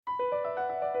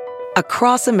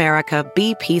Across America,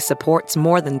 BP supports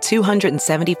more than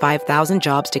 275,000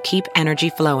 jobs to keep energy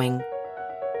flowing.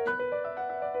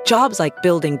 Jobs like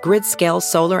building grid-scale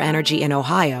solar energy in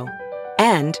Ohio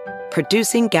and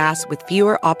producing gas with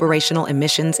fewer operational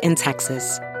emissions in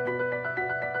Texas.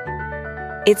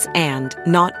 It's and,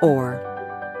 not or.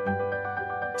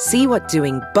 See what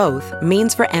doing both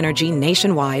means for energy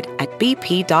nationwide at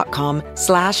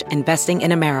bp.com/investing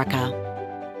in America.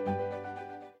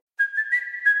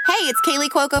 Hey, it's Kaylee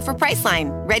Cuoco for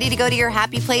Priceline. Ready to go to your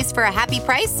happy place for a happy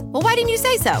price? Well, why didn't you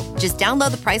say so? Just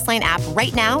download the Priceline app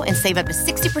right now and save up to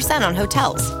 60% on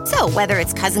hotels. So whether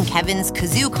it's Cousin Kevin's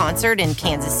Kazoo Concert in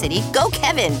Kansas City, go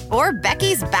Kevin, or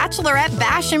Becky's Bachelorette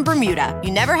Bash in Bermuda,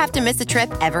 you never have to miss a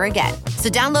trip ever again. So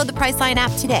download the Priceline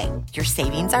app today. Your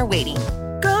savings are waiting.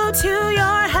 Go to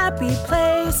your happy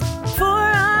place for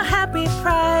a happy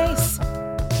price.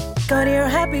 Go to your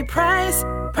happy price,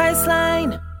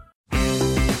 Priceline.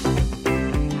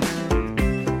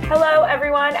 Hello,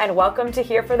 everyone, and welcome to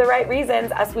Here for the Right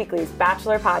Reasons, Us Weekly's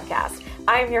Bachelor podcast.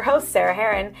 I am your host, Sarah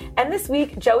Heron, and this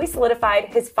week, Joey solidified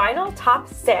his final top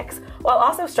 6 while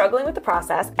also struggling with the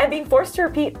process and being forced to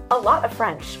repeat a lot of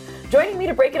French. Joining me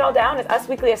to break it all down is Us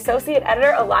Weekly Associate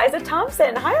Editor Eliza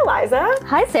Thompson. Hi, Eliza.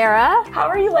 Hi, Sarah. How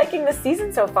are you liking this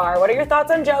season so far? What are your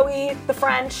thoughts on Joey, the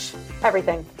French,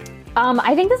 everything?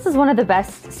 I think this is one of the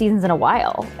best seasons in a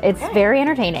while. It's very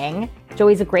entertaining.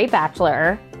 Joey's a great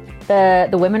bachelor. The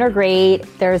women are great.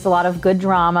 There's a lot of good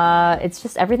drama. It's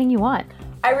just everything you want.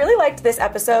 I really liked this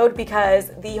episode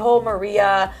because the whole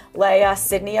Maria, Leia,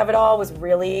 Sydney of it all was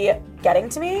really getting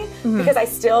to me because I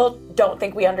still don't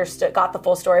think we got the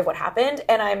full story of what happened,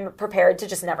 and I'm prepared to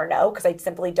just never know because I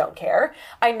simply don't care.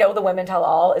 I know the Women Tell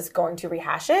All is going to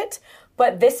rehash it,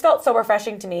 but this felt so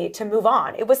refreshing to me to move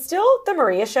on. It was still the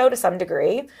Maria show to some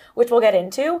degree, which we'll get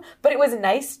into, but it was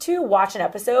nice to watch an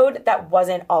episode that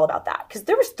wasn't all about that because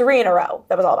there was 3 in a row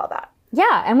that was all about that.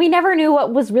 Yeah, and we never knew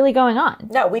what was really going on.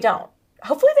 No, we don't.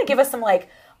 Hopefully they give us some,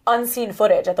 unseen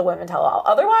footage at the Women Tell All.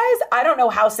 Otherwise, I don't know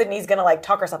how Sydney's going to,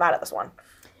 talk herself out of this one.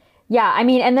 Yeah, I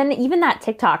mean, and then even that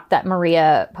TikTok that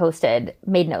Maria posted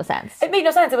made no sense. It made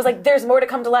no sense. It was there's more to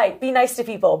come to light. Be nice to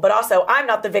people. But also, I'm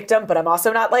not the victim, but I'm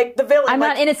also not, the villain. I'm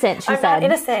not innocent, she said. I'm not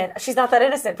innocent. She's not that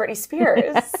innocent, Britney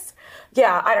Spears.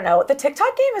 Yeah, I don't know. The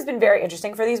TikTok game has been very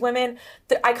interesting for these women.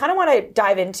 I kind of want to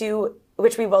dive into,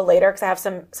 which we will later, because I have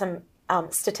some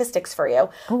statistics for you.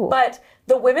 Ooh. But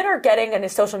the women are getting a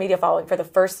social media following for the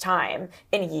first time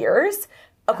in years.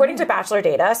 According to Bachelor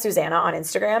Data, Susanna on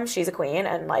Instagram, she's a queen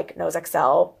and knows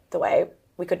Excel the way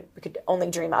we could only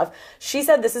dream of. She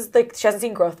said this is she hasn't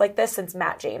seen growth like this since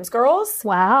Matt James Girls.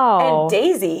 Wow. And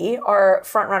Daisy, our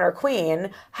frontrunner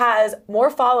queen, has more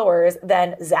followers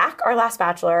than Zach, our last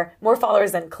Bachelor, more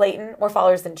followers than Clayton, more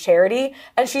followers than Charity,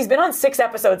 and she's been on 6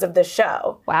 episodes of this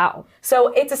show. Wow.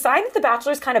 So it's a sign that The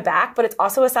Bachelor's kind of back, but it's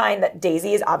also a sign that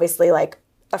Daisy is obviously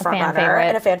a frontrunner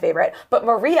and a fan favorite. But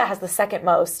Maria has the second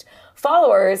most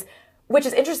followers, which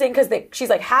is interesting because she's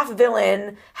half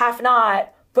villain, half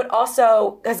not, but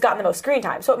also has gotten the most screen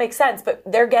time. So it makes sense. But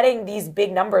they're getting these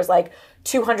big numbers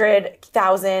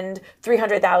 200,000,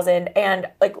 300,000, and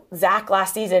Zach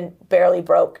last season barely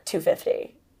broke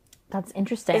 250. That's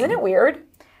interesting. Isn't it weird?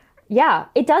 Yeah,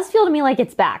 it does feel to me like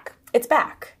it's back. It's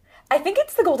back. I think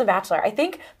it's the Golden Bachelor. I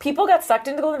think people got sucked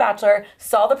into the Golden Bachelor,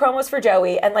 saw the promos for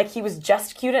Joey, and he was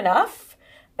just cute enough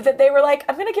that they were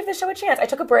I'm going to give this show a chance. I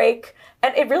took a break,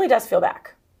 and it really does feel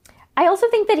back. I also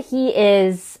think that he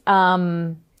is a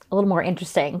little more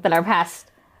interesting than our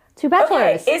past 2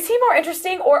 bachelors. Okay, is he more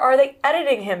interesting, or are they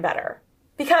editing him better?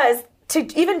 Because to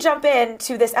even jump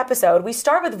into this episode, we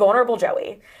start with vulnerable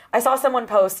Joey. I saw someone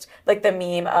post the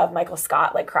meme of Michael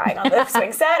Scott crying on the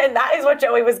swing set, and that is what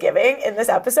Joey was giving in this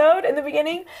episode in the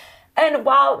beginning. And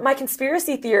while my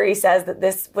conspiracy theory says that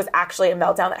this was actually a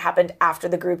meltdown that happened after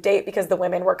the group date because the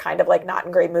women were kind of not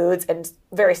in great moods and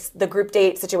the group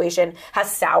date situation has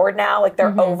soured now.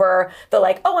 They're over the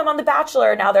oh, I'm on The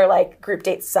Bachelor. Now they're group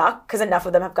dates suck because enough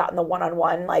of them have gotten the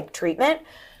one-on-one treatment.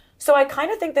 So I kind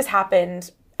of think this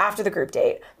happened after the group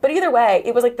date. But either way,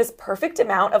 it was this perfect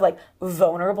amount of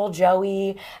vulnerable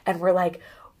Joey, and we're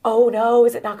oh no,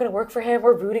 is it not going to work for him?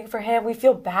 We're rooting for him. We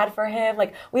feel bad for him.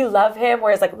 We love him.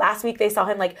 Whereas last week they saw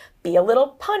him be a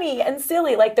little punny and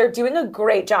silly. They're doing a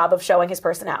great job of showing his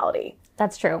personality.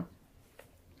 That's true.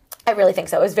 I really think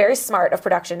so. It was very smart of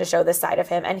production to show this side of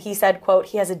him. And he said, quote,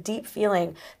 he has a deep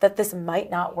feeling that this might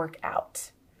not work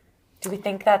out. Do we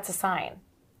think that's a sign?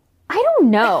 I don't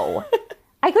know.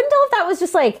 I couldn't tell if that was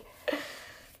just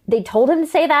they told him to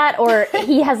say that or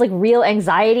he has like real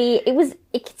anxiety. It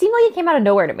seemed like it came out of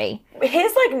nowhere to me.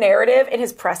 His like narrative in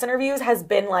his press interviews has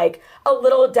been like a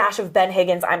little dash of Ben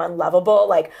Higgins, I'm unlovable,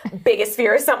 like biggest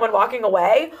fear is someone walking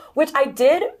away, which I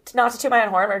did, not to toot my own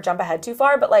horn or jump ahead too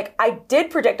far, but like I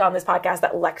did predict on this podcast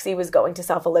that Lexi was going to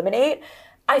self-eliminate.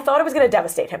 I thought it was going to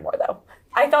devastate him more though.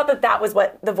 I thought that was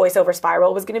what the voiceover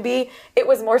spiral was going to be. It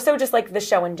was more so just like the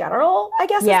show in general, I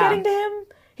guess, is getting to him.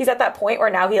 He's at that point where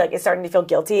now he like is starting to feel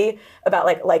guilty about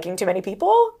like liking too many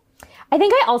people. I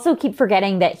think I also keep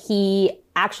forgetting that he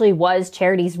actually was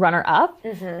Charity's runner-up,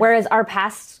 whereas our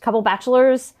past couple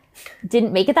bachelors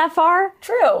didn't make it that far.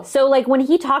 True. So like when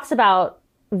he talks about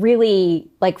really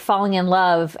like falling in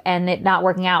love and it not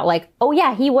working out, like, oh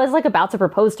yeah, he was like about to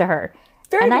propose to her.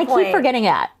 Very and good I point. keep forgetting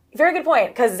that. Very good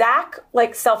point, because Zach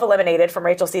like self-eliminated from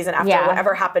Rachel's season after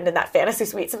whatever happened in that fantasy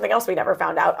suite, something else we never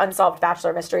found out, Unsolved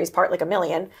Bachelor Mysteries Part like a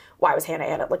million. Why was Hannah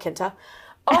Ann at La Quinta?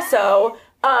 Also,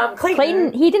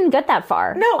 Clayton, he didn't get that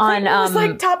far. No, Clayton was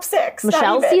like top 6.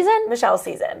 Michelle's season? Michelle's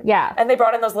season. Yeah. And they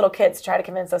brought in those little kids to try to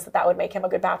convince us that would make him a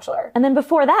good bachelor. And then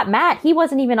before that, Matt, he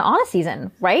wasn't even on a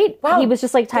season, right? Wow. He was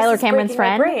just like Tyler Cameron's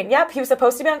friend. My brain. Yep, he was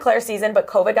supposed to be on Claire's season, but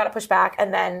COVID got it pushed back,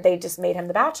 and then they just made him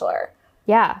the bachelor.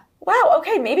 Yeah. Wow,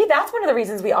 okay, maybe that's one of the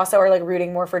reasons we also are like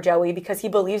rooting more for Joey, because he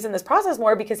believes in this process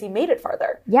more because he made it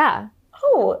farther. Yeah.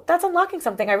 Oh, that's unlocking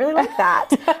something. I really like that.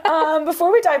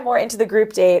 Before we dive more into the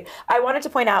group date, I wanted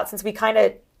to point out, since we kind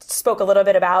of spoke a little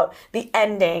bit about the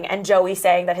ending and Joey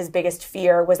saying that his biggest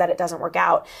fear was that it doesn't work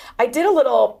out, I did a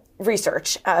little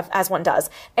research, as one does,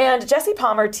 and Jesse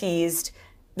Palmer teased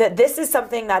that this is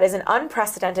something that is an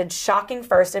unprecedented, shocking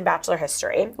first in Bachelor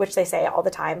history, which they say all the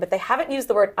time, but they haven't used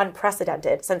the word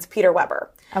unprecedented since Peter Weber.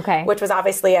 Okay. Which was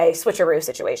obviously a switcheroo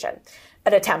situation,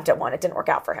 an attempt at one. It didn't work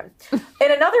out for him.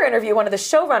 In another interview, one of the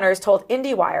showrunners told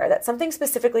IndieWire that something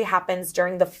specifically happens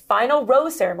during the final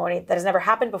rose ceremony that has never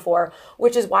happened before,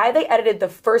 which is why they edited the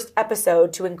first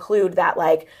episode to include that,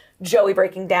 like, Joey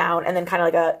breaking down and then kind of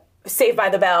like a Saved by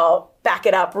the Bell, back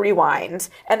it up, rewind,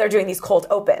 and they're doing these cold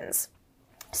opens.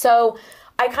 So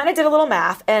I kind of did a little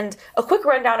math, and a quick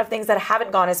rundown of things that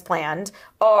haven't gone as planned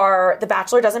are The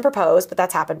Bachelor doesn't propose, but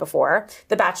that's happened before.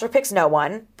 The Bachelor picks no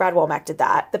one. Brad Womack did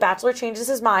that. The Bachelor changes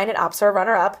his mind and opts for a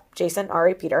runner-up, Jason,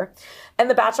 Ari, Peter. And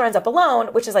The Bachelor ends up alone,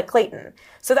 which is like Clayton.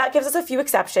 So that gives us a few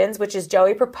exceptions, which is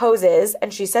Joey proposes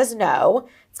and she says no.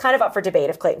 It's kind of up for debate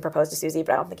if Clayton proposed to Susie,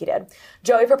 but I don't think he did.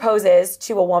 Joey proposes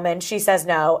to a woman, she says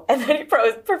no, and then he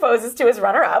proposes to his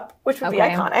runner-up, which would be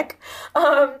iconic.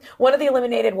 One of the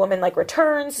eliminated women like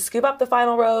returns to scoop up the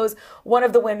final rose. One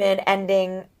of the women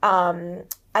ending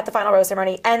at the final rose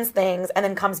ceremony ends things and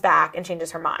then comes back and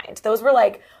changes her mind. Those were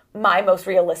like my most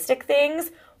realistic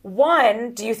things.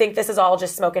 One, do you think this is all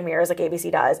just smoke and mirrors like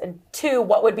ABC does? And two,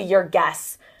 what would be your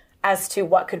guess as to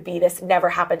what could be this never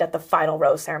happened at the final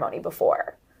rose ceremony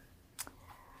before?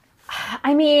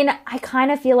 I mean, I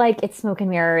kind of feel like it's smoke and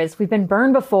mirrors. We've been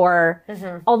burned before.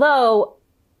 Although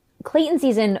Clayton's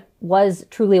season was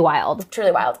truly wild.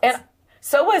 Truly wild. And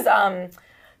so was,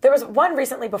 there was one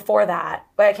recently before that,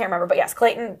 but I can't remember. But yes,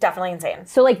 Clayton, definitely insane.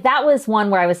 So like that was one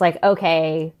where I was like,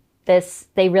 okay,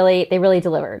 they really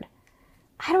delivered.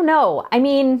 I don't know. I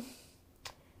mean,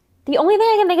 the only thing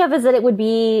I can think of is that it would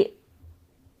be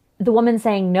the woman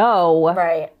saying no.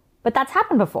 Right. But that's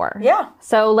happened before. Yeah.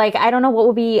 So, like, I don't know what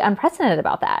would be unprecedented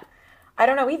about that. I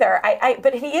don't know either.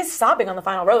 But he is sobbing on the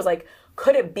final rose. Like,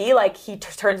 could it be like he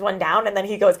turns one down and then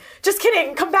he goes, just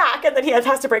kidding, come back. And then he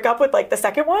has to break up with like the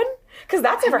second one? Because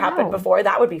that's never happened before.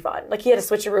 That would be fun. Like, he had a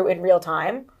switcheroo in real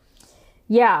time.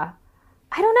 Yeah.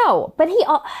 I don't know. But he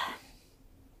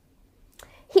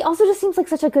also just seems like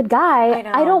such a good guy. I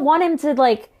know. I don't want him to,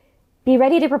 like, be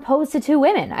ready to propose to two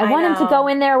women. I want him to go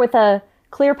in there with a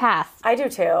clear path. I do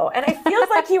too. And it feels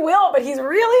like he will, but he's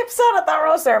really upset at that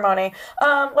rose ceremony.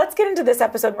 Let's get into this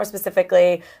episode more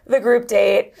specifically. The group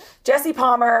date. Jesse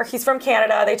Palmer, he's from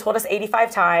Canada. They told us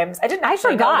 85 times. I didn't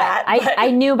actually know that.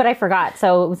 I knew, but I forgot.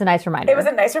 So it was a nice reminder. It was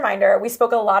a nice reminder. We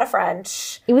spoke a lot of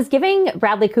French. It was giving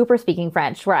Bradley Cooper speaking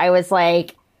French, where I was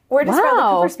like, where does Bradley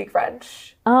Cooper speak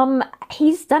French?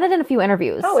 He's done it in a few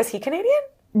interviews. Oh, is he Canadian?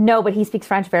 No, but he speaks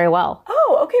French very well.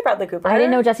 Oh, okay, Bradley Cooper. I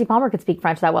didn't know Jesse Palmer could speak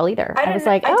French that well either. I was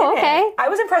like, oh, okay. I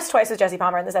was impressed twice with Jesse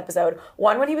Palmer in this episode.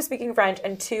 One, when he was speaking French,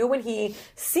 and two, when he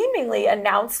seemingly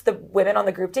announced the women on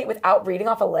the group date without reading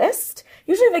off a list.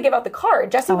 Usually they give out the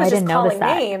card. Jesse was just calling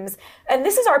names. And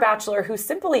this is our bachelor who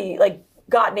simply, like,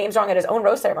 got names wrong at his own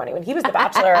rose ceremony when he was the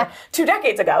bachelor 2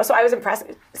 decades ago. So I was impressed.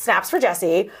 Snaps for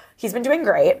Jesse. He's been doing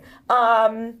great.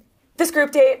 This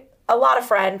group date, a lot of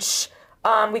French.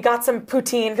 We got some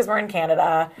poutine because we're in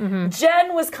Canada.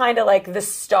 Jen was kind of like the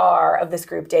star of this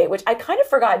group date, which I kind of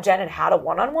forgot Jen had a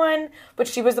one-on-one, but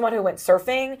she was the one who went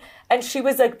surfing. And she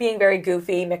was like being very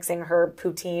goofy, mixing her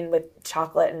poutine with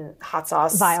chocolate and hot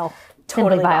sauce. Vile.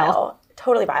 Totally Simply vile. vile.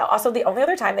 Totally vile. Also, the only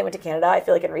other time they went to Canada, I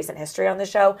feel like in recent history on this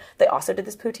show, they also did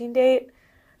this poutine date.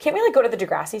 Can't we like go to the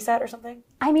Degrassi set or something?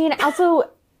 I mean, also,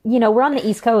 you know, we're on the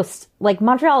East Coast. Like,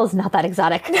 Montreal is not that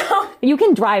exotic. No. You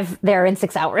can drive there in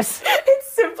 6 hours.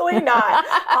 It's simply not.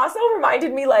 Also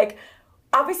reminded me, like,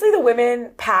 obviously the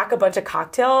women pack a bunch of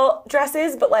cocktail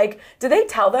dresses, but like, do they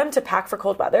tell them to pack for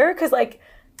cold weather? Because like,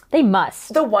 They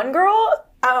must. the one girl,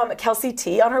 Kelsey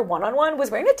T, on her one-on-one was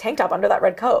wearing a tank top under that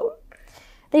red coat.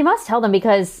 They must tell them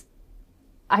because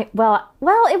well,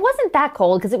 it wasn't that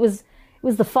cold because it was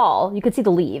the fall. You could see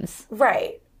the leaves.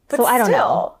 Right. But So I don't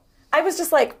know. I was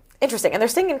just like, interesting. And they're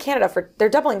staying in Canada they're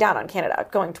doubling down on Canada,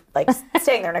 going to, like,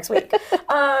 staying there next week.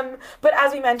 But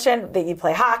as we mentioned, they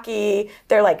play hockey.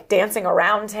 They're like dancing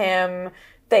around him.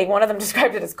 One of them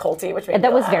described it as culty, which made me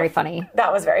That was laugh. very funny.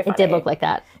 That was very funny. It did look like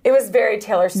that. It was very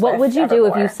Taylor Swift. What would you do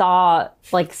if you Evermore. saw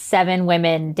like 7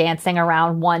 women dancing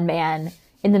around one man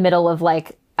in the middle of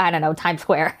like, I don't know, Times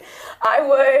Square? I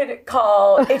would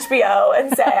call HBO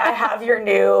and say, I have your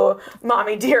new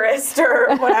Mommy Dearest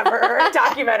or whatever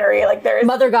documentary. Like, there's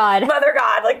Mother God. Mother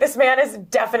God. Like, this man is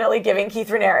definitely giving Keith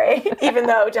Raniere, even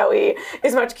though Joey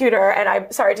is much cuter. And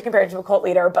I'm sorry to compare him to a cult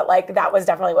leader, but like, that was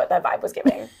definitely what that vibe was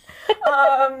giving.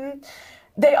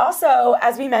 They also,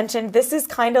 as we mentioned, this is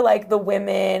kind of like the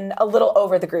women a little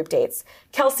over the group dates.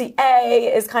 Kelsey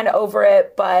A is kind of over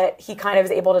it, but he kind of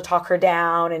is able to talk her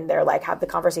down, and they're like, have the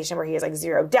conversation where he has like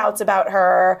zero doubts about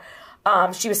her.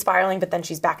 She was spiraling, but then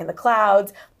she's back in the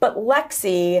clouds. But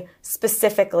Lexi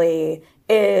specifically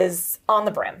is on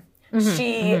the brim.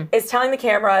 She is telling the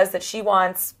cameras that she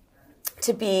wants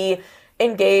to be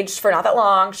engaged for not that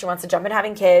long. She wants to jump in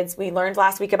having kids. We learned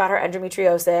last week about her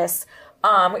endometriosis.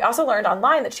 We also learned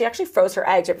online that she actually froze her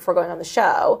eggs right before going on the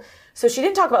show. So she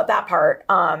didn't talk about that part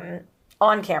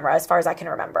on camera, as far as I can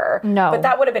remember. No. But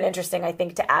that would have been interesting, I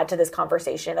think, to add to this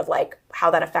conversation of like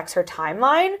how that affects her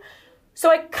timeline.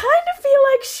 So I kind of feel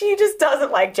like she just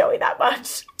doesn't like Joey that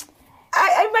much.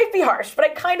 I might be harsh, but I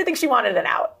kind of think she wanted an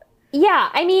out. Yeah,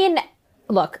 I mean,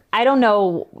 look, I don't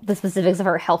know the specifics of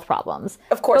her health problems.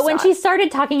 Of course But when not. she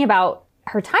started talking about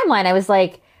her timeline, I was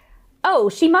like, oh,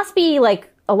 she must be like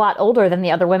a lot older than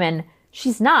the other women.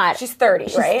 She's not. She's 30,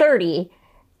 She's right? 30,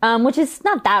 which is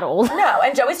not that old. No,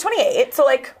 and Joey's 28, so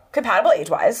like compatible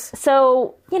age-wise.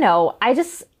 So, you know,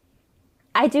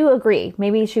 I do agree.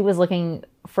 Maybe she was looking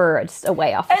for just a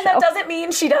way off the And show. that doesn't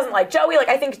mean she doesn't like Joey. Like,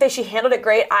 I think that she handled it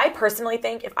great. I personally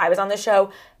think if I was on the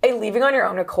show, a leaving on your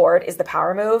own accord is the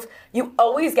power move. You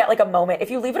always get like a moment. If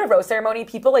you leave at a rose ceremony,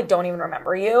 people like don't even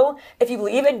remember you. If you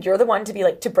leave and you're the one to be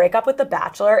like, to break up with the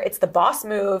Bachelor, it's the boss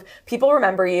move. People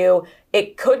remember you.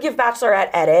 It could give Bachelorette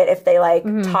edit if they like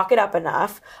talk it up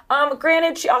enough.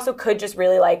 Granted, she also could just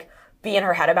really like be in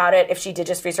her head about it. If she did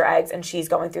just freeze her eggs and she's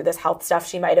going through this health stuff,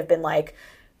 she might have been like,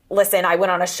 listen, I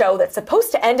went on a show that's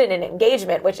supposed to end in an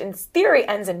engagement, which in theory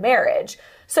ends in marriage.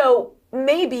 So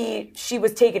maybe she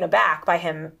was taken aback by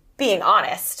him being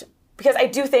honest, because I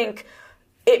do think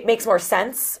it makes more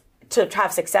sense to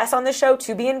have success on this show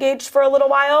to be engaged for a little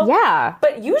while. Yeah.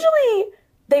 But usually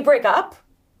they break up,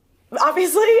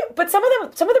 obviously. But some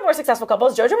of the more successful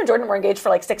couples, JoJo and Jordan, were engaged for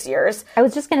like 6 years. I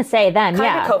was just going to say then, Kind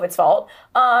yeah. of COVID's fault.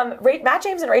 Matt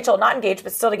James and Rachel, not engaged,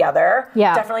 but still together.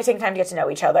 Yeah. Definitely taking time to get to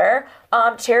know each other.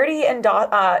 Charity and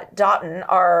Dotun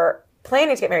are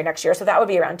planning to get married next year, so that would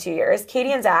be around 2 years.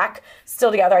 Katie and Zach, still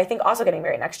together. I think also getting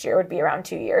married next year would be around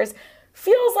 2 years.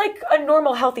 Feels like a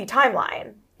normal, healthy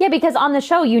timeline. Yeah, because on the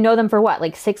show, you know them for what,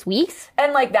 like 6 weeks?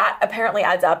 And like that apparently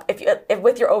adds up if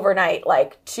with your overnight,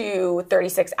 like to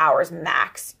 36 hours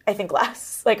max, I think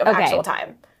less, like of Okay. actual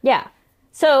time. Yeah.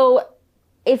 So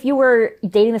if you were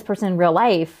dating this person in real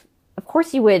life, of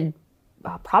course you would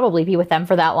probably be with them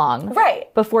for that long.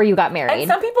 Right. Before you got married. And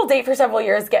some people date for several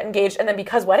years, get engaged, and then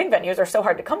because wedding venues are so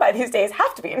hard to come by these days,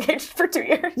 have to be engaged for 2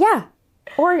 years. Yeah.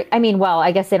 Or, I mean, well,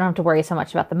 I guess they don't have to worry so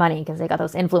much about the money because they got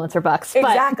those influencer bucks. But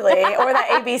Exactly. Or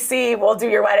that ABC will do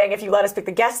your wedding if you let us pick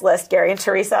the guest list, Gary and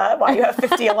Teresa, while you have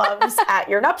 50 alums at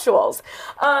your nuptials.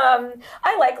 I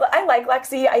like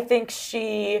Lexi. I think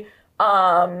she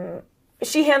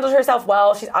handled herself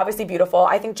well. She's obviously beautiful.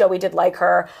 I think Joey did like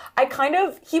her.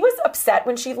 He was upset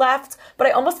when she left, but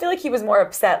I almost feel like he was more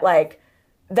upset like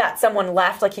that someone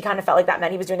left. Like he kind of felt like that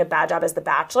meant he was doing a bad job as the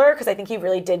Bachelor, because I think he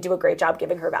really did do a great job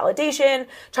giving her validation,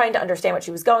 trying to understand what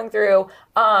she was going through.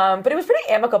 But it was pretty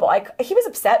amicable. He was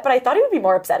upset, but I thought he would be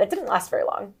more upset. It didn't last very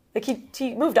long. Like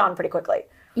he moved on pretty quickly.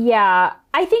 Yeah.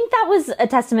 I think that was a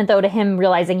testament, though, to him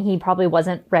realizing he probably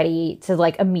wasn't ready to,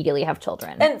 like, immediately have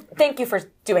children. And thank you for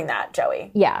doing that,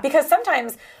 Joey. Yeah. Because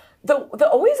sometimes it's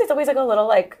always like a little,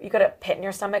 like, you get a pit in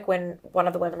your stomach when one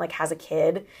of the women, like, has a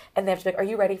kid and they have to be like, are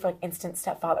you ready for, like, instant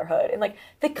stepfatherhood? And, like,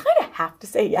 they kind of have to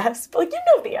say yes. But, like, you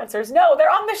know the answer is no. They're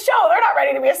on the show. They're not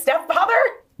ready to be a stepfather.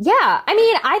 Yeah. I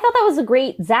mean, I thought that was a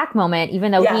great Zach moment,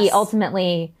 even though he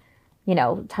ultimately, you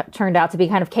know, turned out to be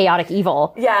kind of chaotic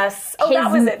evil. Yes. Oh,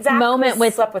 that was it. Zach moment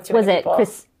slept with too many people.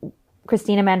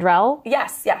 Christina Mandrell?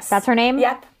 Yes. That's her name?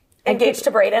 Yep. Engaged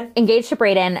to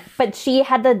Brayden. But she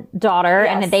had the daughter,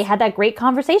 and they had that great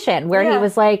conversation where he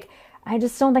was like, I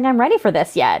just don't think I'm ready for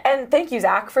this yet. And thank you,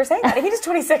 Zach, for saying that. He was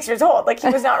 26 years old. Like, he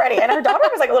was not ready. And her daughter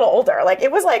was, like, a little older. Like,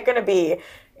 it was, like, going to be,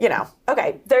 you know.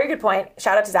 Okay, very good point.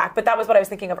 Shout out to Zach. But that was what I was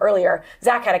thinking of earlier.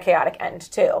 Zach had a chaotic end,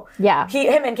 too. Yeah.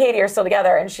 Him and Katie are still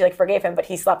together, and she, like, forgave him, but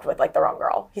he slept with, like, the wrong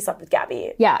girl. He slept with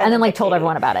Gabby. Yeah, and then, like, told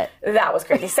everyone about it. That was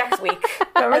crazy. Sex Week.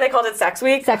 Remember they called it Sex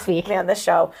Week? Sex Week. Man, this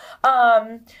show.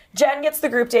 Jen gets the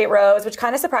group date rose, which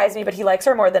kind of surprised me, but he likes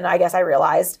her more than I guess I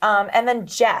realized. And then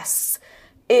Jess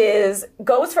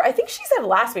goes for, I think she said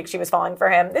last week she was falling for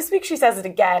him. This week she says it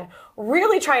again,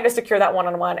 really trying to secure that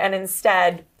one-on-one, and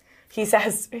instead he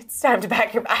says, it's time to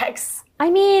pack your bags. I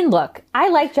mean, look, I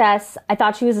like Jess. I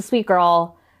thought she was a sweet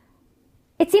girl.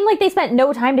 It seemed like they spent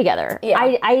no time together. Yeah.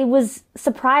 I was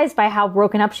surprised by how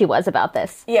broken up she was about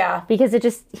this. Yeah. Because it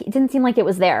didn't seem like it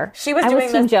was there. I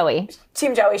was Team Joey.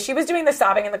 Team Joey. She was doing the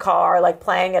sobbing in the car, like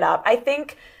playing it up. I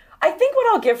think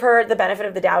what I'll give her the benefit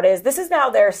of the doubt is this is now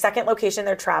their second location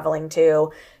they're traveling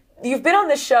to. You've been on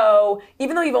this show,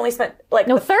 even though you've only spent like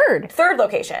third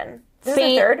location. This Spain,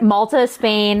 is their third? Malta,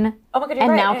 Spain, oh my God,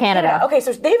 and right. now Canada. Okay,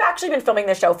 so they've actually been filming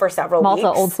this show for several weeks.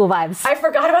 Malta, old school vibes. I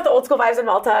forgot about the old school vibes in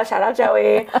Malta. Shout out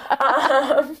Joey.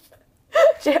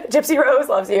 Gypsy Rose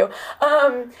loves you.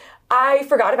 I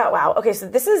forgot about wow. Okay, so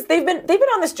they've been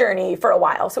on this journey for a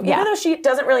while. So even though she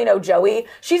doesn't really know Joey,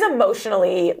 she's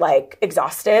emotionally like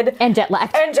exhausted and jet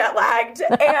lagged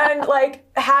and like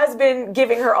has been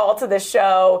giving her all to this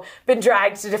show, been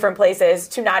dragged to different places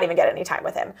to not even get any time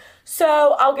with him.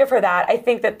 So I'll give her that. I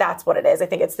think that's what it is. I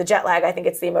think it's the jet lag. I think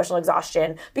it's the emotional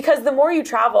exhaustion because the more you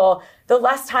travel, the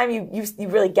less time you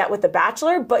really get with The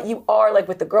Bachelor, but you are like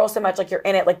with the girl so much, like you're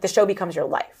in it, like the show becomes your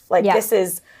life. Like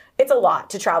it's a lot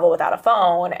to travel without a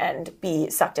phone and be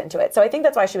sucked into it. So I think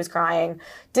that's why she was crying.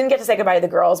 Didn't get to say goodbye to the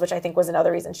girls, which I think was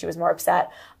another reason she was more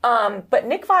upset. But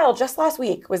Nick Viall just last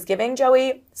week was giving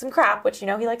Joey some crap, which you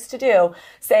know he likes to do,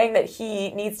 saying that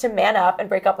he needs to man up and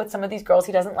break up with some of these girls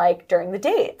he doesn't like during the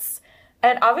dates.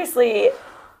 And obviously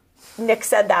Nick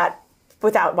said that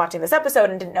without watching this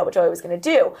episode and didn't know what Joey was going to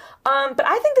do. But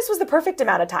I think this was the perfect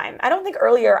amount of time. I don't think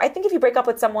earlier. I think if you break up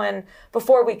with someone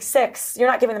before week 6, you're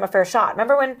not giving them a fair shot.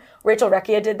 Remember when Rachel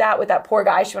Recchia did that with that poor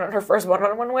guy she went on her first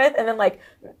one-on-one with and then like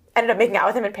ended up making out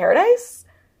with him in paradise?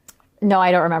 No,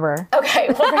 I don't remember. Okay.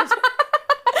 Well,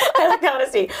 I like the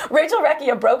honesty. Rachel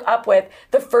Recchia broke up with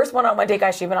the first one-on-one date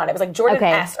guy she went on. It was like Jordan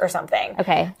S. or something.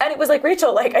 Okay. And it was like,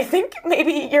 Rachel, like, I think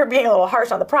maybe you're being a little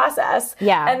harsh on the process.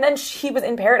 Yeah. And then he was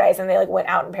in paradise and they like went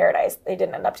out in paradise. They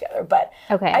didn't end up together. But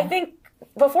I think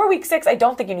before week 6, I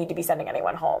don't think you need to be sending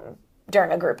anyone home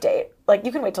during a group date. Like,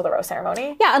 you can wait till the rose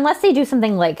ceremony. Yeah, unless they do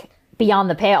something like beyond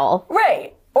the pale.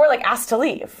 Right. Or like asked to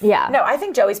leave. Yeah. No, I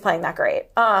think Joey's playing that great.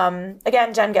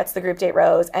 Again, Jen gets the group date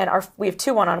rose and we have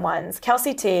 2 one-on-ones.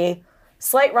 Kelsey T,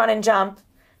 slight run and jump.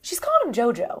 She's calling him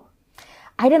JoJo.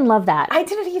 I didn't love that. I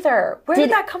didn't either. Where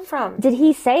did that come from? Did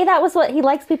he say that was what he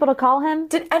likes people to call him?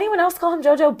 Did anyone else call him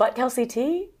JoJo but Kelsey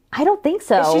T? I don't think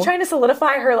so. Is she trying to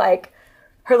solidify her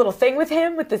little thing with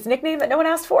him with this nickname that no one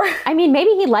asked for? I mean,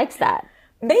 maybe he likes that.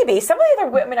 Maybe. Some of the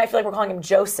other women I feel like were calling him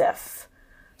Joseph.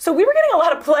 So we were getting a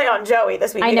lot of play on Joey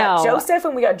this week. I know. We got Joseph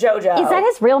and we got JoJo. Is that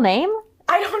his real name?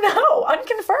 I don't know.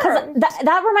 Unconfirmed.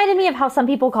 That reminded me of how some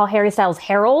people call Harry Styles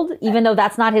Harold, even though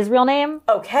that's not his real name.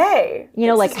 Okay. You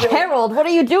know, like, Harold, what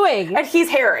are you doing? And he's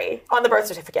Harry on the birth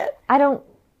certificate. I don't...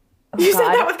 You said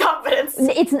that with confidence.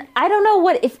 I don't know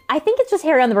I think it's just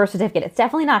Harry on the birth certificate. It's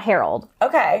definitely not Harold.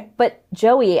 Okay. But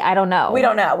Joey, I don't know. We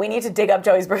don't know. We need to dig up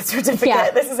Joey's birth certificate. Yeah.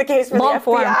 This is a case for Long the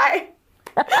form. FBI.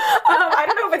 I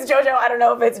don't know if it's JoJo. I don't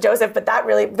know if it's Joseph, but that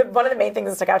really, one of the main things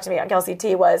that stuck out to me on Kelsey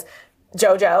T was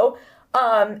JoJo.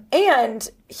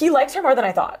 And he likes her more than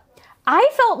I thought. I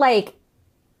felt like,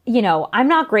 you know, I'm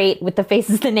not great with the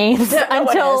faces, the names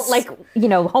until like, you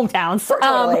know, hometowns.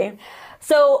 Totally.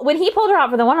 So when he pulled her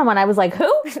out for the one-on-one, I was like, who?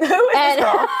 Who is this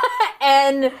girl?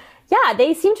 And yeah,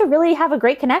 they seem to really have a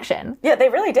great connection. Yeah, they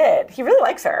really did. He really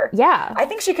likes her. Yeah. I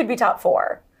think she could be top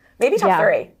 4. Maybe top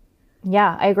 3.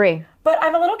 Yeah, I agree. But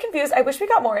I'm a little confused. I wish we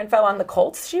got more info on the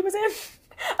cults she was in.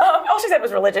 All she said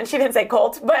was religion. She didn't say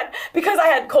cult, but because I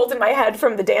had cult in my head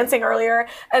from the dancing earlier,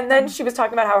 and then she was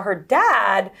talking about how her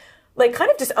dad, like,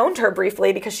 kind of disowned her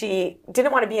briefly because she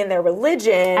didn't want to be in their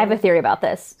religion. I have a theory about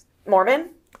this. Mormon?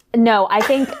 No, I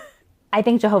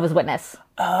think Jehovah's Witness.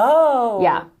 Oh.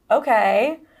 Yeah.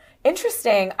 Okay.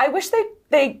 Interesting. I wish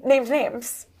they named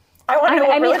names. I want to know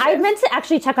what religion. I meant to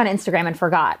actually check on Instagram and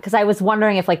forgot because I was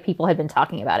wondering if like people had been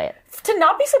talking about it. To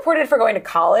not be supported for going to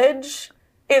college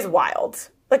is wild.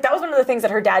 Like, that was one of the things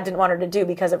that her dad didn't want her to do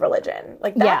because of religion.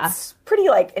 Like, that's pretty,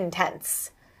 like,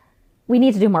 intense. We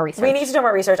need to do more research. We need to do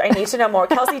more research. I need to know more.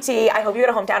 Kelsey T, I hope you get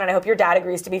a hometown, and I hope your dad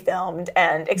agrees to be filmed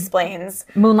and explains.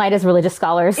 Moonlight as religious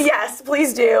scholars. Yes,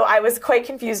 please do. I was quite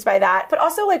confused by that. But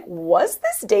also, like, was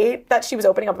this date that she was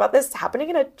opening up about this happening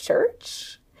in a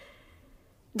church?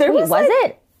 Was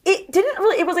it? It didn't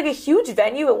really, it was like a huge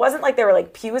venue. It wasn't like there were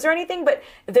like pews or anything, but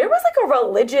there was like a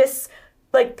religious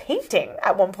like painting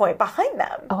at one point behind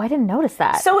them. Oh, I didn't notice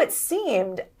that. So it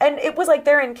seemed, and it was like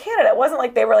they're in Canada. It wasn't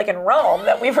like they were like in Rome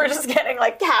that we were just getting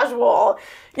like casual,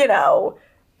 you know,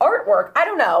 artwork. I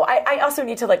don't know. I also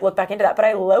need to like look back into that, but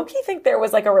I low-key think there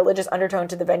was like a religious undertone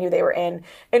to the venue they were in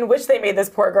which they made this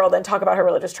poor girl then talk about her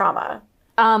religious trauma.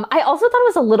 I also thought it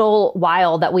was a little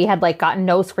wild that we had like gotten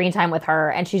no screen time with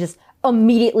her and she just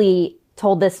immediately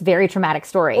told this very traumatic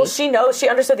story. Well, she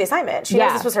understood the assignment. She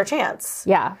knows this was her chance.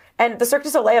 Yeah. And the Cirque du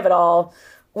Soleil of it all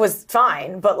was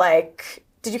fine, but like,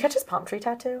 did you catch his palm tree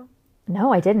tattoo?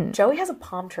 No, I didn't. Joey has a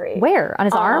palm tree. Where? On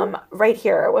his arm? Right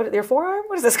here. Your forearm?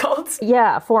 What is this called?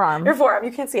 Yeah, forearm. Your forearm.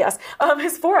 You can't see us.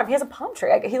 His forearm. He has a palm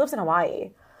tree. He lives in Hawaii.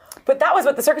 But that was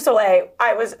what the Cirque du Soleil,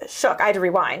 I was shook. I had to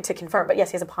rewind to confirm. But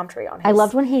yes, he has a palm tree on his. I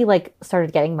loved when he like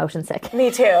started getting motion sick. Me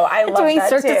too. I loved doing that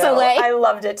Cirque du too. Soleil. I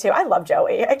loved it too. I love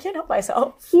Joey. I can't help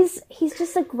myself. He's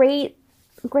just a great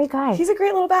guy. He's a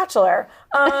great little bachelor.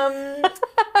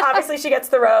 Obviously, she gets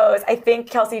the rose. I think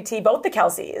Kelsey T, both the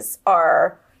Kelseys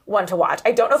are one to watch.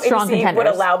 I don't know if Strong ABC contenders. would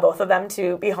allow both of them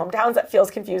to be hometowns. That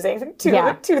feels confusing to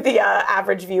the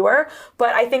average viewer.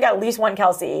 But I think at least one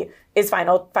Kelsey is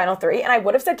final three. And I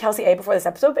would have said Kelsey A before this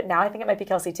episode, but now I think it might be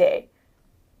Kelsey T.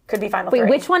 Could be final three. Wait,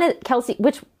 which one is Kelsey?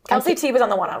 Kelsey T was on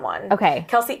the one-on-one. Okay.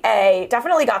 Kelsey A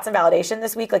definitely got some validation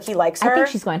this week. Like, he likes her. I think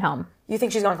she's going home. You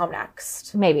think she's going home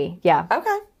next? Maybe, yeah.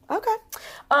 Okay.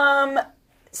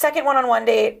 Second one-on-one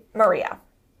date, Maria.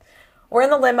 We're in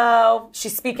the limo.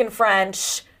 She's speaking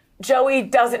French. Joey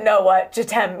doesn't know what je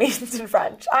t'aime means in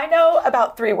French. I know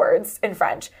about 3 words in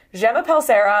French. Je m'appelle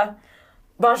Sarah,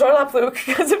 bonjour la plouc,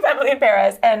 because of Emily in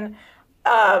Paris, and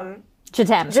Je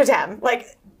t'aime. je t'aime.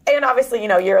 Like, and obviously, you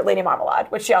know, you're Lady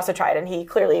Marmalade, which she also tried, and he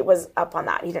clearly was up on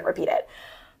that. He didn't repeat it.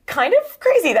 Kind of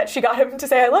crazy that she got him to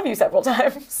say I love you several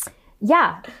times.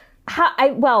 Yeah. I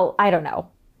don't know.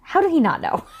 How did he not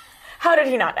know? How did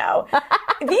he not know?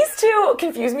 These two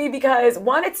confuse me because,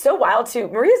 one, it's so wild too.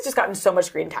 Maria's just gotten so much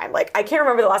screen time. Like, I can't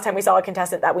remember the last time we saw a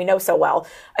contestant that we know so well.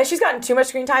 She's gotten too much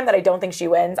screen time that I don't think she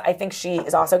wins. I think she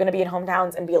is also going to be in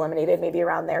hometowns and be eliminated maybe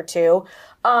around there too.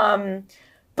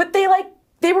 But they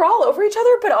were all over each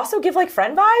other, but also give like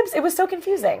friend vibes. It was so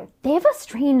confusing. They have a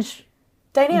strange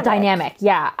Dynamic.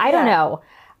 Yeah. I don't know.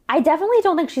 I definitely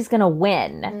don't think she's going to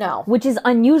win. No. Which is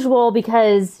unusual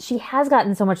because she has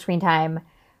gotten so much screen time,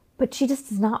 but she just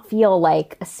does not feel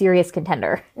like a serious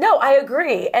contender. No, I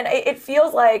agree. And it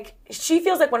feels like, she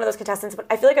feels like one of those contestants, but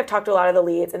I feel like I've talked to a lot of the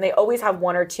leads and they always have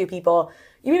 1 or 2 people,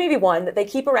 maybe 1, that they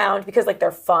keep around because like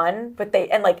they're fun, but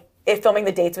if filming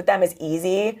the dates with them is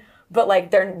easy, but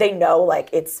like they know like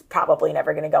it's probably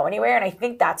never going to go anywhere. And I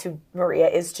think that's who Maria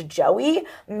is to Joey.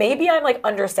 Maybe I'm like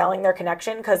underselling their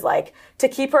connection because like to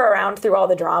keep her around through all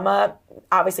the drama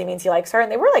obviously means he likes her. And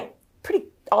they were like pretty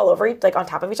all over, like on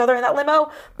top of each other in that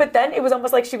limo. But then it was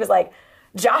almost like she was like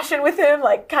joshing with him,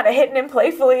 like kind of hitting him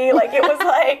playfully. Like it was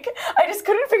like, I just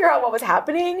couldn't figure out what was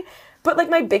happening. But like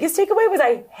my biggest takeaway was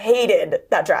I hated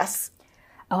that dress.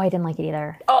 Oh, I didn't like it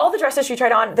either. All the dresses she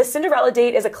tried on. The Cinderella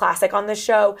date is a classic on this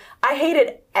show. I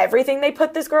hated everything they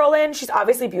put this girl in. She's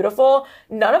obviously beautiful.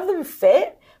 None of them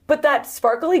fit, but that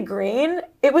sparkly green,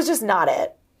 it was just not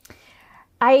it.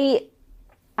 I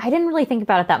didn't really think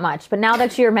about it that much, but now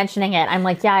that you're mentioning it, I'm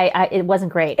like, yeah, it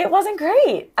wasn't great. It wasn't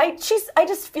great. I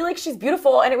just feel like she's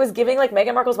beautiful, and it was giving like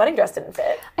Meghan Markle's wedding dress didn't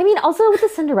fit. I mean, also with the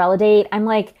Cinderella date, I'm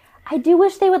like, I do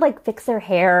wish they would like fix their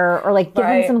hair or like give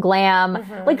them some glam.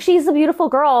 Mm-hmm. Like she's a beautiful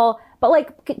girl, but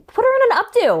like put her in an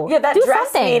updo. Yeah, that do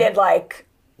dress something. needed like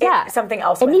something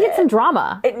else. It needed some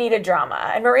drama. It needed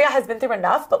drama, and Maria has been through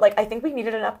enough. But like, I think we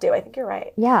needed an updo. I think you're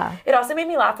right. Yeah. It also made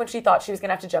me laugh when she thought she was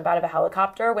gonna have to jump out of a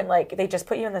helicopter when like they just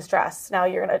put you in this dress. Now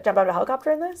you're gonna jump out of a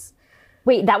helicopter in this.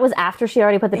 Wait, that was after she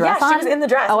already put the dress on? Yeah, she was in the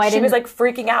dress. Oh, She was like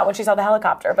freaking out when she saw the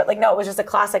helicopter. But like, no, it was just a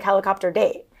classic helicopter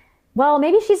date. Well,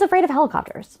 maybe she's afraid of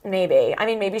helicopters. Maybe. I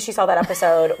mean, maybe she saw that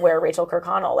episode where Rachel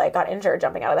Kirkconnell like got injured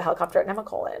jumping out of the helicopter at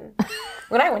Nemacolin.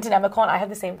 When I went to Nemacolin, I had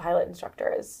the same pilot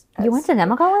instructor as You went to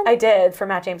Nemacolin? I did for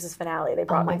Matt James's finale. They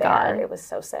brought me there. God. It was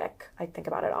so sick. I think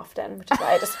about it often, which is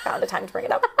why I just found a time to bring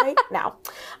it up right now.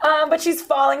 But she's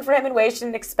falling for him in ways she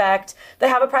didn't expect. They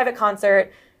have a private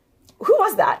concert. Who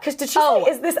was that? Because did she say,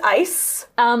 is this Ice?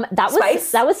 That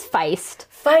was Feist.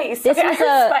 Feist. This okay, was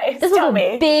Feist. This was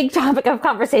a big topic of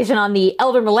conversation on the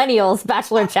Elder Millennials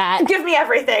Bachelor chat. Give me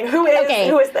everything. Who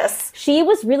is this? She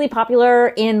was really popular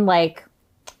in like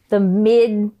the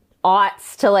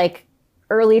mid-aughts to like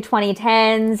early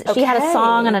 2010s. She had a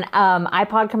song on an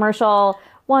iPod commercial.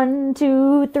 1,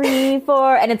 2, 3,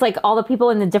 4, and it's like all the people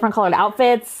in the different colored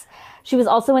outfits. She was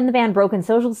also in the band Broken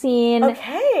Social Scene.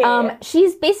 Okay.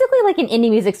 She's basically like an indie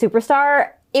music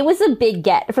superstar. It was a big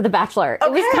get for The Bachelor.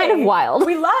 It was kind of wild.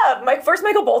 We love first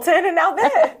Michael Bolton and now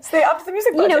this. They upped the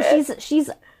music budget. You know, she's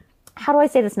how do I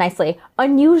say this nicely?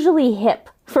 Unusually hip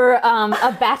for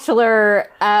a Bachelor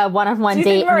one-on-one date. Do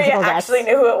you think Maria musical actually guest.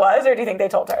 knew who it was, or do you think they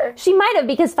told her? She might have,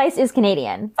 because Feist is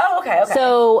Canadian. Oh, okay.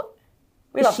 So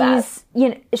we love that. You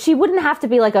know, she wouldn't have to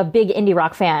be like a big indie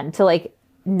rock fan to like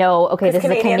know, okay, this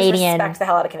Canadians is a Canadian. Respect the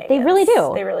hell out of Canadians. They really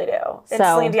do. They really do. And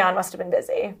So- Celine Dion must have been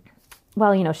busy.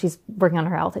 Well, you know, she's working on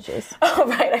her health issues. Oh,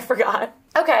 right. I forgot.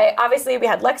 Okay. Obviously, we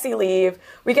had Lexi leave.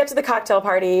 We get to the cocktail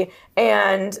party,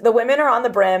 and the women are on the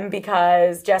brim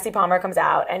because Jesse Palmer comes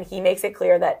out, and he makes it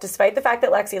clear that despite the fact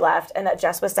that Lexi left and that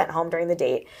Jess was sent home during the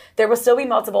date, there will still be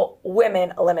multiple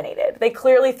women eliminated. They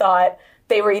clearly thought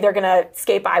they were either going to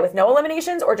skate by with no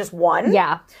eliminations or just one.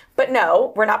 Yeah. But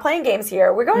no, we're not playing games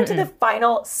here. We're going to the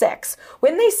final 6.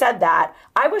 When they said that,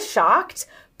 I was shocked.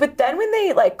 But then when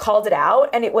they like called it out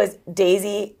and it was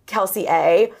Daisy, Kelsey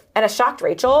A, and a shocked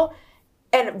Rachel,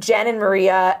 and Jen and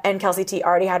Maria and Kelsey T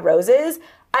already had roses,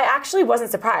 I actually wasn't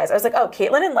surprised. I was like, oh,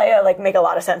 Caitlin and Leia like make a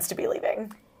lot of sense to be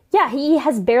leaving. Yeah, he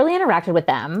has barely interacted with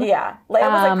them. Yeah. Leia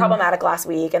was like problematic last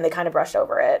week and they kind of brushed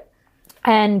over it.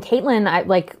 And Caitlin,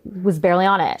 was barely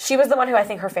on it. She was the one who I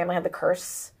think her family had the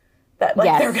curse that like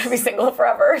Yes. they were going to be single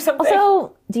forever or something.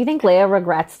 Also, do you think Leia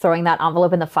regrets throwing that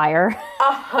envelope in the fire?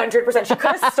 100%. She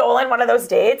could have stolen one of those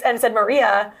dates and said,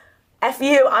 Maria, F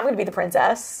you, I'm going to be the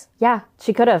princess. Yeah,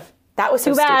 she could have. That was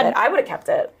so Too bad. stupid. I would have kept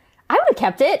it. I would have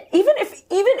kept it. Even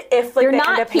if like You're they end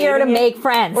not up here to hating make it.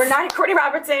 friends. We're not. Courtney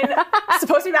Robertson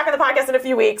supposed to be back on the podcast in a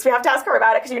few weeks. We have to ask her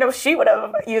about it because you know she would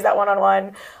have used that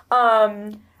one-on-one.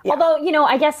 Yeah. Although, you know,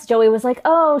 I guess Joey was like,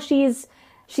 oh, she's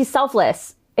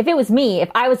selfless. If it was me, if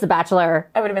I was the Bachelor,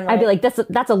 I would have been I'd be like,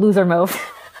 that's a loser move.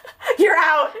 You're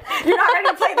out. You're not ready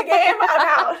to play the game. I'm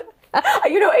out.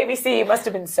 You know, ABC must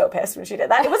have been so pissed when she did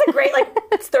that. It was a great,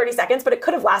 30 seconds, but it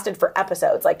could have lasted for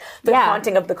episodes. Like, the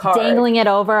haunting of the car. Dangling it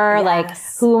over. Yes.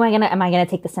 Like, who am I going to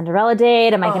take the Cinderella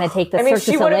date? Am I going to take the Cirque du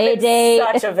she would Soleil have been date?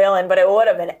 such a villain, but it would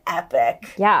have been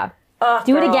epic. Yeah. Oh,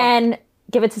 Do it girl. again.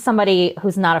 Give it to somebody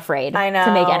who's not afraid I know.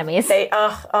 to make enemies.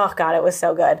 Oh God, it was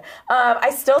so good. I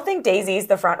still think Daisy's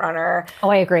the front runner. Oh,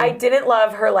 I agree. I didn't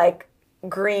love her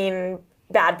green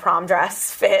bad prom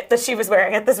dress fit that she was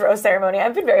wearing at this rose ceremony.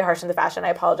 I've been very harsh in the fashion. I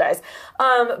apologize.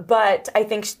 But I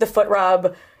think the foot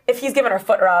rub, if he's giving her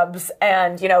foot rubs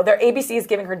and, their ABC is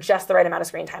giving her just the right amount of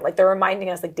screen time. They're reminding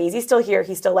us, Daisy's still here,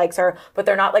 he still likes her, but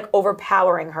they're not,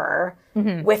 overpowering her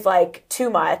with, too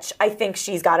much. I think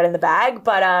she's got it in the bag.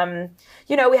 But,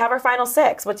 we have our final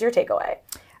 6. What's your takeaway?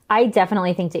 I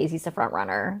definitely think Daisy's the front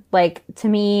runner. To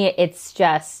me, it's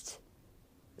just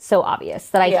so obvious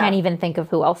that I can't even think of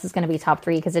who else is going to be top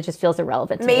 3 because it just feels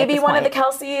irrelevant to me at Maybe this one point. of the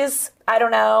Kelseys. I don't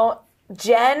know.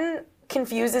 Jen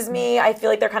confuses me. I feel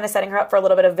like they're kind of setting her up for a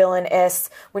little bit of villainous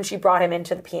when she brought him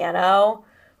into the piano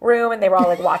room and they were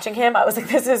all watching him. I was like,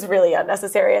 this is really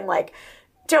unnecessary and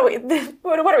Joey,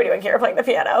 what are we doing here playing the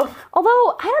piano?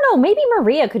 Although, I don't know, maybe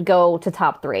Maria could go to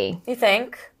top 3. You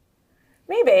think?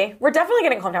 Maybe. We're definitely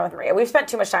getting hometown with Maria. We've spent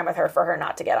too much time with her for her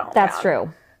not to get a hometown. That's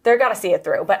true. They're got to see it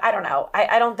through, but I don't know.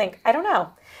 I don't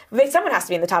know. Someone has to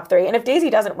be in the top 3, and if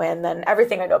Daisy doesn't win, then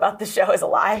everything I know about this show is a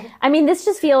lie. I mean, this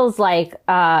just feels like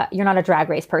you're not a Drag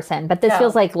Race person, but this No.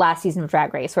 feels like last season of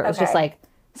Drag Race where it was just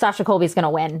Sasha Colby's going to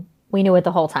win. We knew it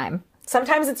the whole time.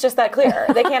 Sometimes it's just that clear.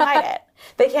 They can't hide it.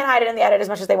 They can't hide it in the edit as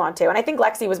much as they want to. And I think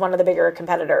Lexi was one of the bigger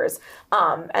competitors,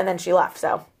 and then she left,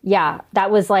 so. Yeah, that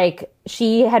was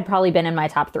she had probably been in my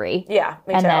top 3. Yeah,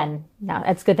 me and too. then, no,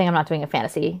 it's a good thing I'm not doing a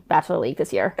fantasy Bachelor League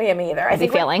this year. Yeah, me either. I'd be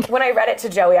failing. When I read it to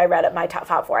Joey, I read it my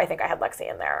top 4. I think I had Lexi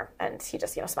in there, and he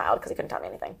just, smiled because he couldn't tell me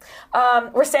anything.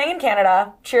 We're staying in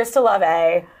Canada. Cheers to Love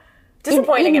A.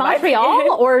 disappointing in my Montreal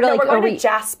opinion. or no, like we're going are to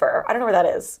Jasper. I don't know where that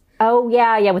is. Oh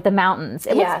yeah, with the mountains.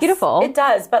 It looks beautiful. It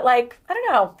does, but like I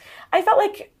don't know. I felt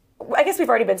like I guess we've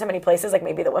already been so many places. Like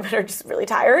maybe the women are just really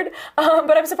tired.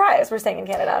 But I'm surprised we're staying in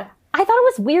Canada. I thought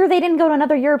it was weird they didn't go to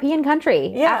another European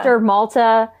country after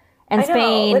Malta and I know.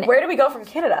 Spain. Like, where do we go from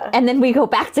Canada? And then we go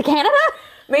back to Canada?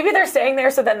 Maybe they're staying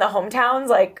there so then the hometowns,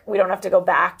 like, we don't have to go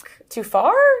back too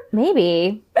far.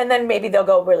 Maybe. And then maybe they'll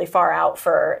go really far out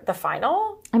for the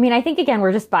final. I mean, I think, again,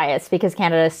 we're just biased because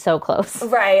Canada is so close.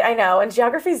 Right, I know. And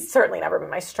geography's certainly never been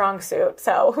my strong suit.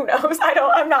 So who knows?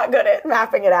 I'm not good at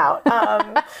mapping it out. But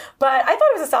I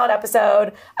thought it was a solid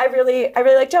episode. I really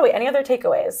like Joey. Any other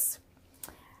takeaways?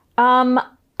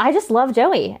 I just love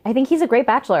Joey. I think he's a great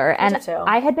bachelor. And do too.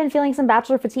 I had been feeling some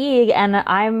bachelor fatigue, and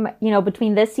I'm,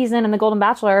 between this season and the Golden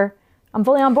Bachelor, I'm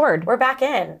fully on board. We're back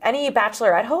in. Any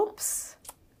bachelorette hopes?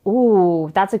 Ooh,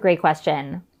 that's a great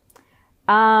question.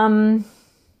 I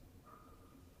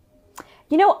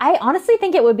honestly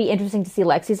think it would be interesting to see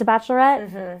Lexi as a bachelorette.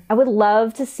 Mm-hmm. I would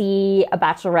love to see a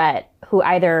bachelorette who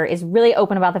either is really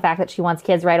open about the fact that she wants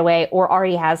kids right away or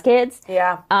already has kids.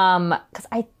 Yeah. Because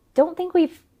I don't think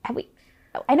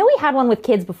I know we had one with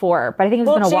kids before, but I think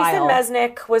it's been a while. Jason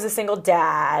Mesnick was a single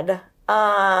dad.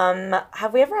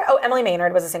 Have we ever? Oh, Emily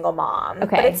Maynard was a single mom.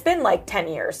 Okay. But it's been like 10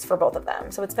 years for both of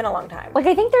them, so it's been a long time. Like,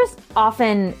 I think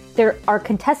there are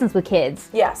contestants with kids.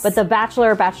 Yes. But the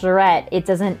Bachelor or Bachelorette,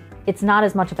 it's not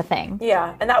as much of a thing.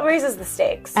 Yeah, and that raises the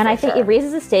stakes. And I think it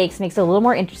raises the stakes, makes it a little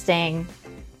more interesting.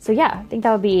 So yeah, I think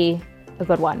that would be a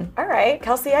good one. All right,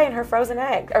 Kelsey and her frozen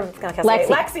egg. Or not Kelsey,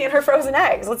 Lexi and her frozen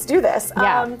eggs. Let's do this.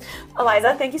 Yeah.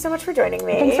 Eliza, thank you so much for joining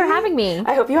me. Thanks for having me.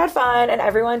 I hope you had fun. And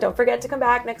everyone, don't forget to come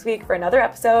back next week for another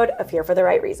episode of Here for the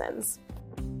Right Reasons.